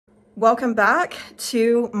Welcome back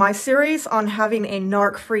to my series on having a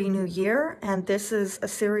narc-free new year, and this is a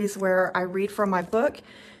series where I read from my book,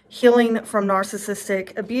 Healing from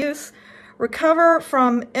Narcissistic Abuse, Recover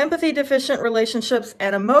from Empathy Deficient Relationships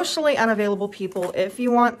and Emotionally Unavailable People. If you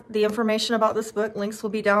want the information about this book, links will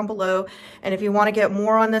be down below, and if you want to get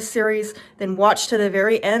more on this series, then watch to the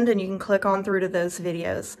very end and you can click on through to those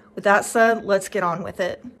videos. With that said, let's get on with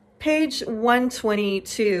it. Page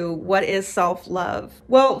 122, what is self-love?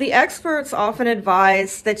 Well, the experts often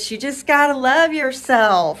advise that you just gotta love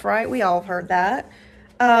yourself, right? We all have heard that.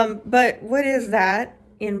 But what is that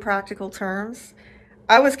in practical terms?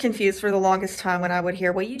 I was confused for the longest time when I would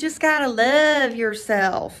hear, well, you just gotta love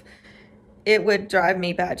yourself. It would drive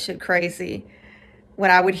me batshit crazy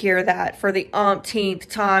when I would hear that for the umpteenth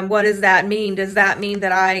time. What does that mean? Does that mean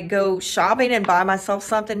that I go shopping and buy myself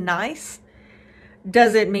something nice?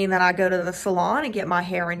 Does it mean that I go to the salon and get my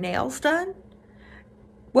hair and nails done?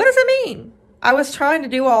 What does it mean? I was trying to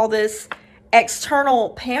do all this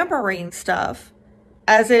external pampering stuff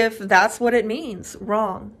as if that's what it means.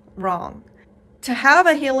 Wrong, wrong. To have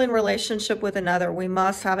a healing relationship with another, we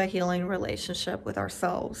must have a healing relationship with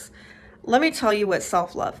ourselves. Let me tell you what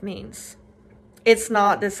self-love means. It's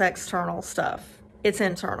not this external stuff. It's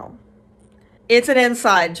internal. It's an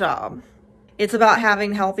inside job. It's about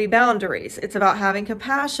having healthy boundaries. It's about having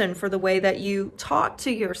compassion for the way that you talk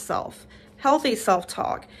to yourself, healthy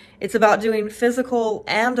self-talk. It's about doing physical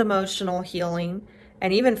and emotional healing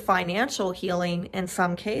and even financial healing in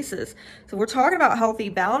some cases. So we're talking about healthy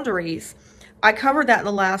boundaries. I covered that in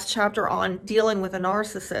the last chapter on dealing with a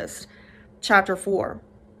narcissist, chapter 4.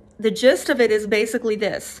 The gist of it is basically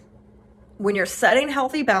this. When you're setting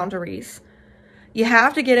healthy boundaries, you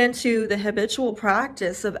have to get into the habitual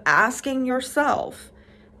practice of asking yourself,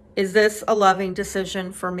 is this a loving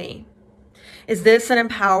decision for me? Is this an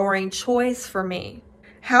empowering choice for me?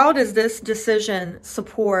 How does this decision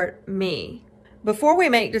support me? Before we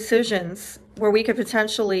make decisions where we could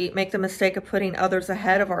potentially make the mistake of putting others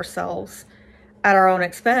ahead of ourselves at our own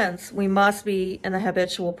expense, we must be in the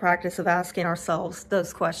habitual practice of asking ourselves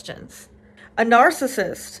those questions. A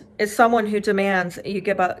narcissist is someone who demands you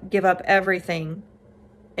give up everything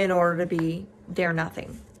in order to be their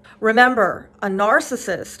nothing. Remember, a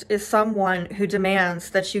narcissist is someone who demands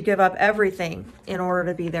that you give up everything in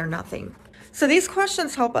order to be their nothing. So these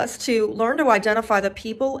questions help us to learn to identify the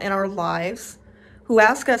people in our lives who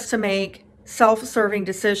ask us to make self-serving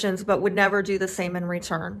decisions but would never do the same in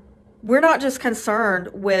return. We're not just concerned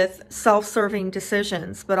with self-serving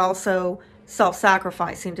decisions, but also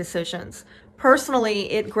self-sacrificing decisions.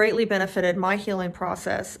 Personally, it greatly benefited my healing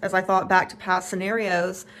process as I thought back to past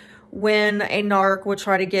scenarios when a narc would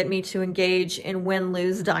try to get me to engage in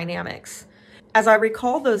win-lose dynamics. As I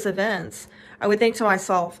recall those events, I would think to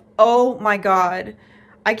myself, oh my God,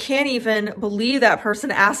 I can't even believe that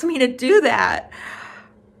person asked me to do that.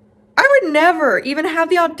 I would never even have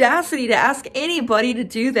the audacity to ask anybody to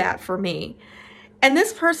do that for me. And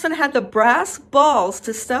this person had the brass balls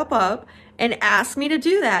to step up and ask me to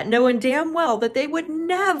do that, knowing damn well that they would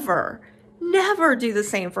never do the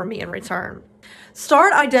same for me in return.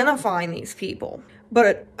 Start identifying these people.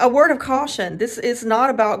 But a word of caution, this is not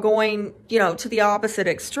about going, to the opposite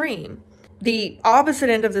extreme. The opposite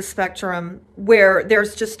end of the spectrum where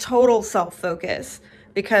there's just total self-focus,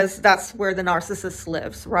 because that's where the narcissist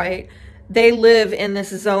lives, right? They live in this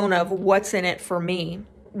zone of what's in it for me.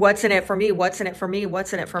 What's in it for me? What's in it for me?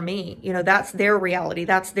 What's in it for me? That's their reality.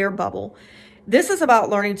 That's their bubble. This is about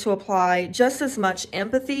learning to apply just as much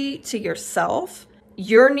empathy to yourself,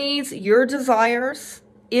 your needs, your desires,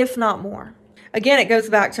 if not more. Again, it goes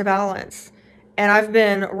back to balance. And I've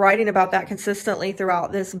been writing about that consistently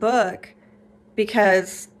throughout this book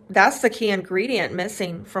because that's the key ingredient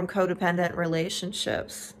missing from codependent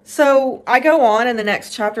relationships. So I go on in the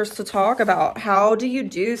next chapters to talk about how do you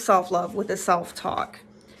do self-love with the self-talk?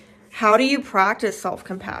 How do you practice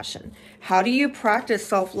self-compassion? How do you practice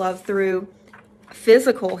self-love through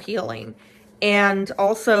physical healing and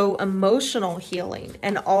also emotional healing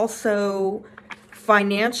and also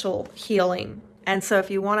financial healing? And so if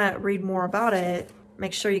you want to read more about it,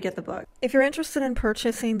 make sure you get the book. If you're interested in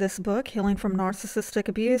purchasing this book, Healing from Narcissistic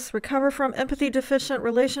Abuse, Recover from Empathy Deficient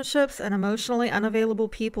Relationships and Emotionally Unavailable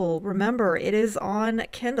People, remember, it is on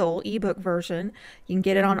Kindle ebook version. You can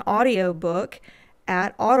get it on audiobook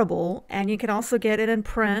at Audible, and you can also get it in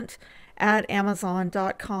print at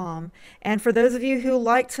Amazon.com. And for those of you who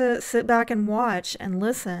like to sit back and watch and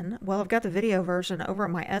listen, well, I've got the video version over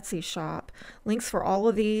at my Etsy shop. Links for all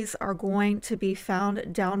of these are going to be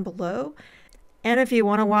found down below. And if you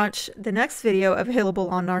want to watch the next video available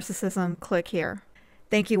on narcissism, click here.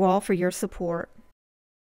 Thank you all for your support.